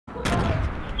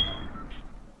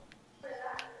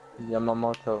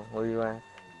Yamamoto, where you at?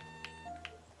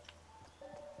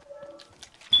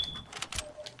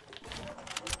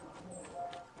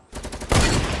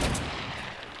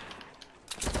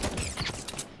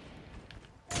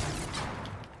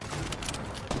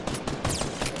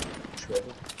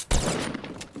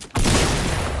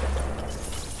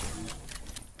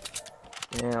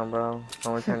 Yeah, bro.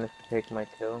 Someone trying to take my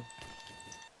kill.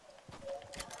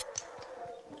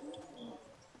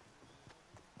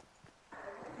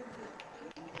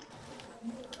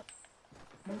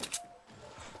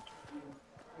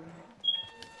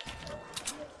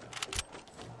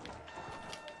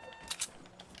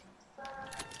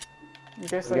 You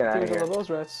guys like to use all those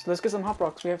rats. Let's get some hot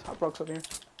rocks. We have hot rocks over here.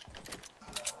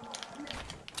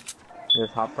 There's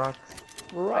hot rocks?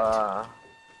 Right.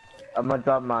 I'm gonna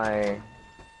drop my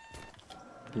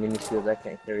mini shields. I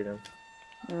can't carry them.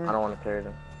 I don't want to carry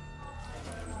them.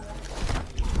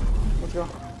 Let's go.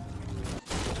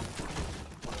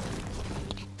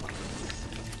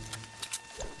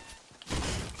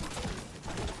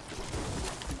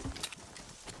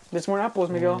 There's more apples,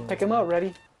 Miguel. Pick them up.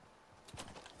 Ready?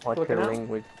 What's your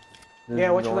language? Yeah,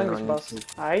 what's your language, boss?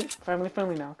 Alright, family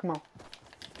friendly now. Come on.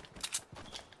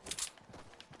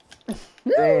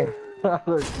 Damn.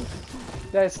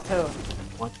 That's tough.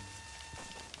 What?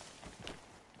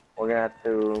 We're gonna have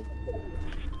to.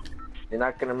 You're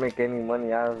not gonna make any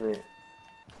money out of it.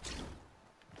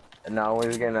 And now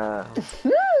we're gonna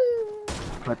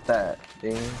put that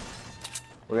thing.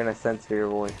 We're gonna censor your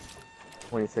voice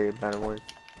when you say a bad word.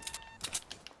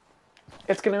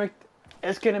 It's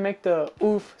gonna make the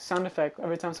oof sound effect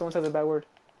every time someone says a bad word.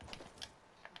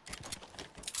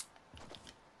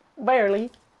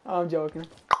 Barely. Oh, I'm joking.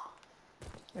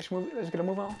 Let's get a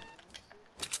move on.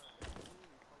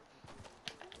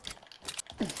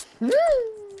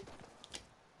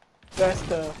 That's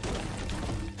the.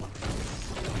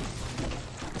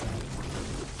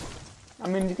 I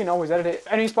mean, you can always edit it.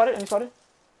 Any spotted? Any spotted?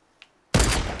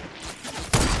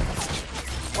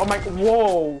 Oh my!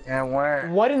 Whoa! And where?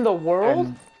 What in the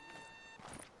world?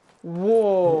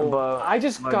 Whoa! But, I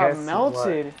just got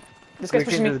melted. What? This guy's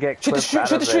pushing me. Shoot the tree!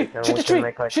 Shoot the tree! Shoot the tree!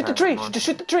 Shoot the tree!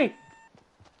 Shoot the tree!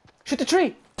 Shoot the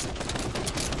tree!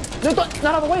 No, not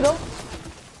out of the way though.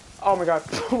 Oh my god!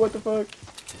 What the fuck?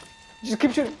 Just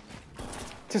keep shooting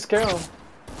to scare him.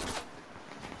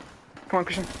 Come on,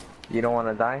 Christian. You don't want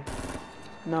to die?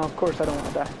 No, of course I don't want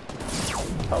to die.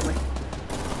 Help me.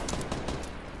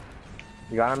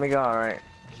 You got him, Miguel? Alright.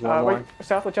 Wait,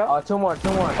 south, watch out. Oh, two more.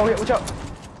 Oh, yeah, watch out.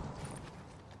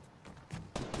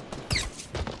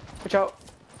 Watch out.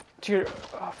 To your.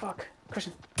 Oh, fuck.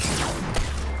 Christian.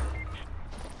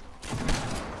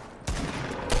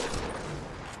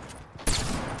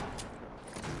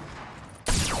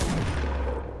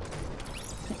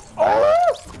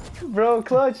 Oh! Bro,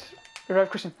 clutch. Revive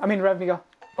Christian. I mean, revive Miguel.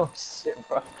 Oh, shit,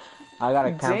 bro. I got a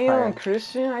campfire. Damn,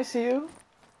 Christian, I see you.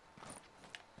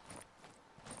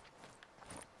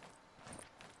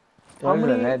 How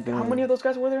many of those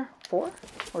guys were there? 4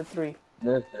 or 3?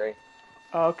 There's 3.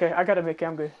 Oh, okay, I gotta make it.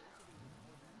 I'm good.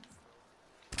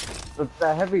 But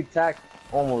the heavy attack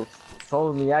almost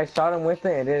told me. I shot him with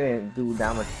it and it didn't do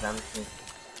that much damage to me.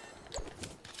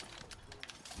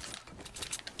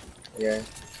 Yeah.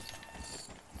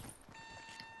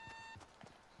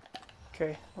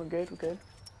 Okay, we're good, we're good.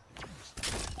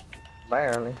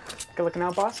 Barely. Good looking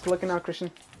out, boss. Good looking out,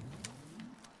 Christian.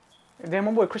 Damn,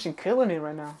 my boy Christian killing it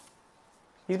right now.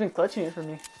 He's been clutching it for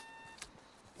me.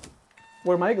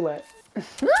 Where Michael at?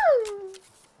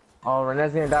 Oh,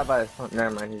 Renee's gonna die by his phone.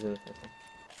 Never mind, he's in the system.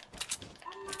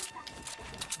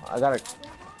 I'm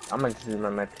gonna just use my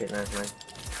med kit now, man.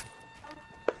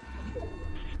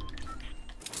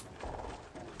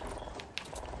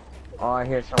 Oh, I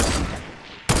hear someone.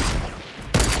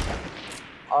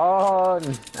 Oh,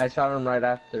 I shot him right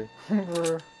after.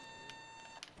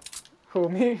 Who,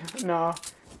 me? No.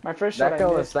 My first shot that guy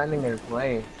was standing in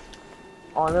place.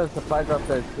 Oh, there's supplies up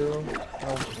there too.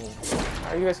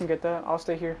 Oh, you guys can get that. I'll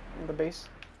stay here in the base.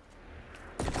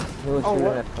 He was shooting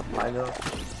at supply though.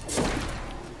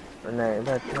 Renee, you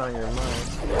better turn on your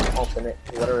mind. Open it.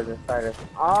 Whatever's inside it.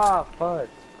 Ah, fuck.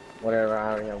 Whatever,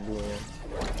 I already have blue in.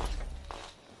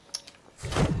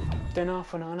 No.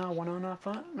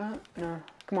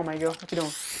 Come on, Miguel. What you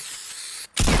doing?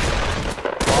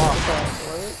 Oh,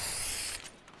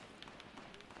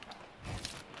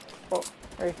 oh,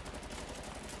 hey.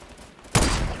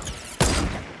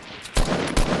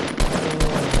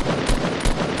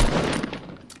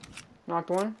 Knocked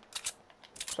one.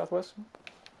 Southwest.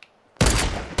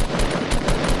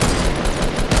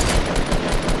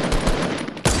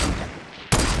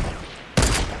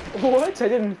 What? I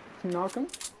didn't knock him.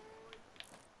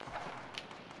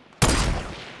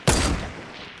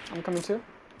 I'm coming too.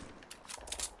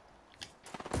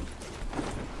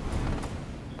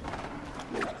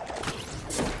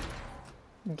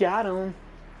 Got him.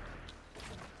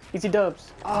 Easy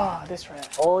dubs. Ah, this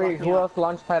rat. Oh, wait, who else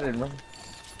launch padded, man?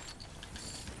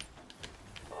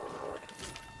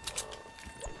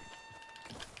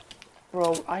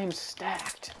 Bro, I am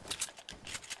stacked.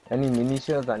 Any mini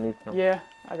shields? I need some. Yeah,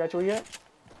 I got you. Where you at?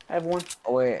 I have one.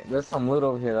 Oh, wait, there's some loot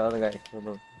over here. The other guy killed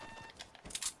him.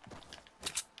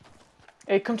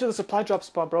 Hey, come to the supply drop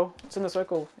spot, bro. It's in the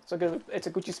circle. It's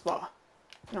a Gucci spot.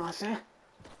 You know what I'm saying?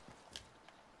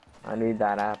 I need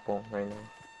that apple right now.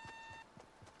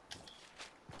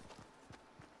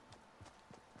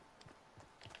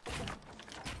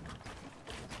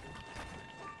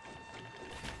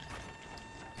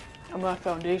 I'm at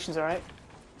foundations, alright?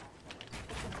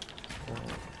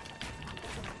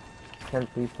 10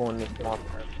 people in this block.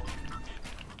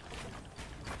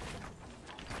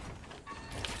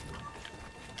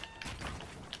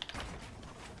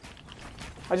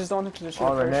 I just don't want them to shoot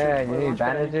Oh, Renee, you need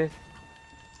bandages?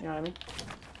 You know what I mean?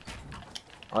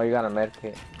 Oh, you got a med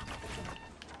kit.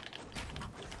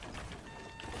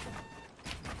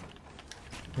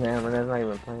 Man, Renee's not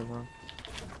even playing, bro.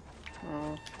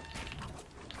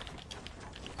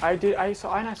 I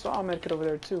saw a medkit over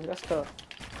there too. That's tough.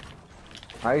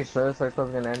 Are you sure the circle's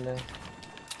gonna end there?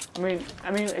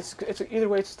 I mean, it's either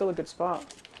way, it's still a good spot.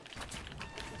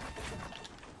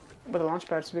 But the launch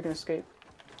pad, so we can escape.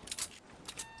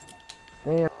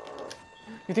 Yeah.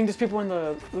 You think there's people in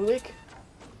the lake?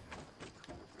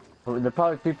 There are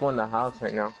probably people in the house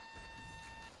right now.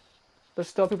 There's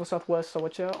still people southwest, so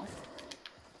watch out.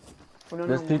 Oh, no,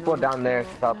 There's people down there,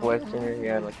 southwest here.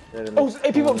 Yeah, like. Oh,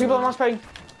 hey, people on launch padding.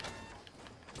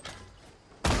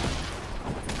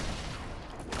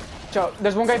 Joe,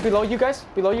 there's one guy below you guys.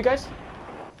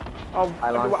 Oh,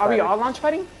 are we all launch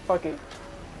padding? Fuck it.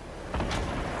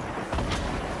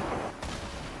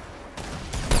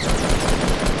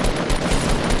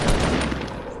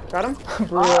 Got him?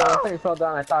 Bro. I thought he fell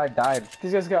down. I thought I died.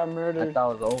 These guys got murdered. I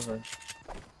thought it was over.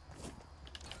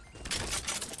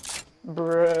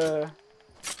 Bruh.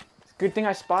 Good thing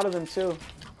I spotted them too.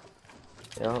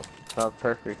 Yeah, that was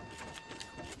perfect.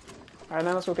 Alright,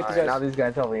 now let's go get these Alright, guys. now these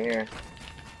guys over here.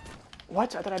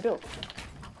 What? I thought I built.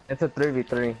 It's a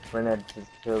 3v3. Renee just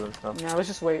killed himself. Nah, let's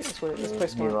just wait. Let's wait. Let's play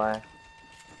smart. Eli.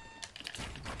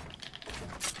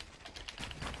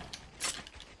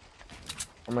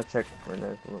 I'm gonna check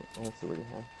Renee's loot. I want to see what he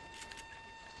has.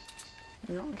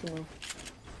 No, I can move.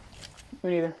 Me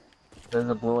neither. There's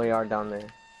a blue AR down there.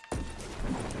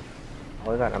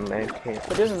 Oh, we got a med kit.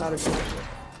 But there's another dude.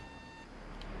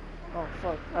 Oh,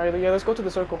 fuck. Alright, yeah, let's go to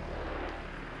the circle.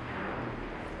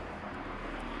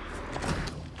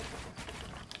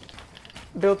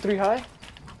 Build 3 high,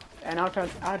 and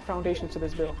add foundations to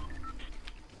this build.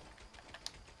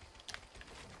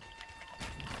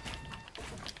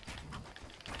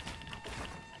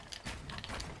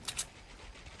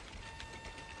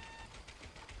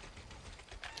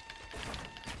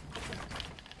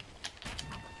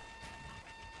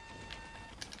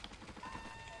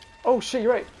 Oh shit,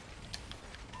 you're right.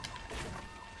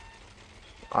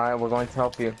 Alright, we're going to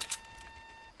help you.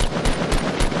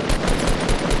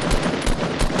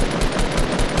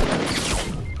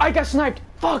 I got sniped!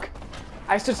 Fuck!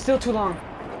 I stood still too long.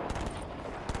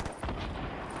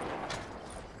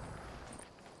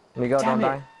 Miguel, Damn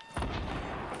don't it. die.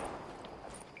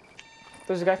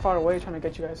 There's a guy far away trying to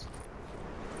get you guys.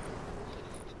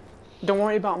 Don't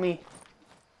worry about me.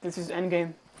 This is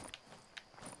endgame.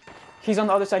 He's on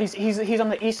the other side. He's on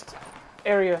the east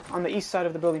area, on the east side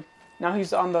of the building. Now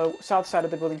he's on the south side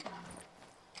of the building.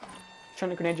 Trying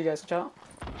to grenade you guys. Watch out.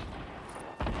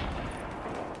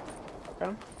 Got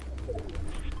him.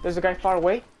 There's a guy far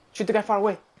away. Shoot the guy far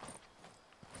away.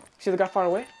 See the guy far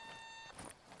away?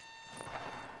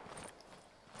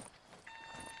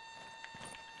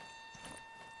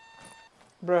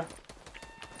 Bruh.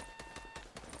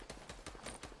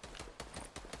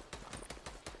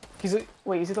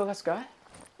 Wait, is he the last guy?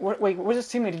 Wait, where's his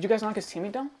teammate? Did you guys knock his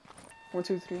teammate down? 1,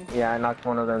 2, 3. Yeah, I knocked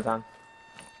one of them down.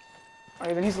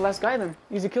 Alright, then he's the last guy then.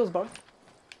 Easy kills, bro.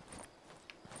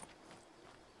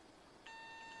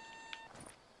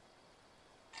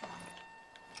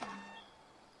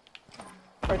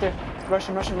 Right there.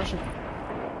 Russian.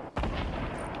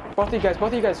 Both of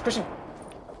you guys. Christian.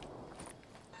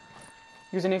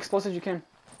 Use any explosives you can.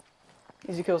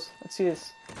 Easy kills. Let's see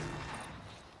this.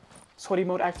 Sweaty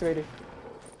mode activated.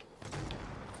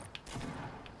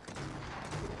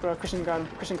 Bro, Christian got him.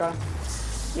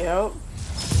 Yo.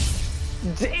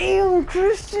 Damn,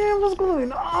 Christian, what's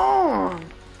going on?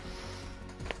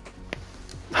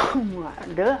 Oh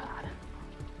my god.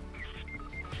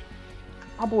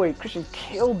 My boy Christian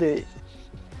killed it.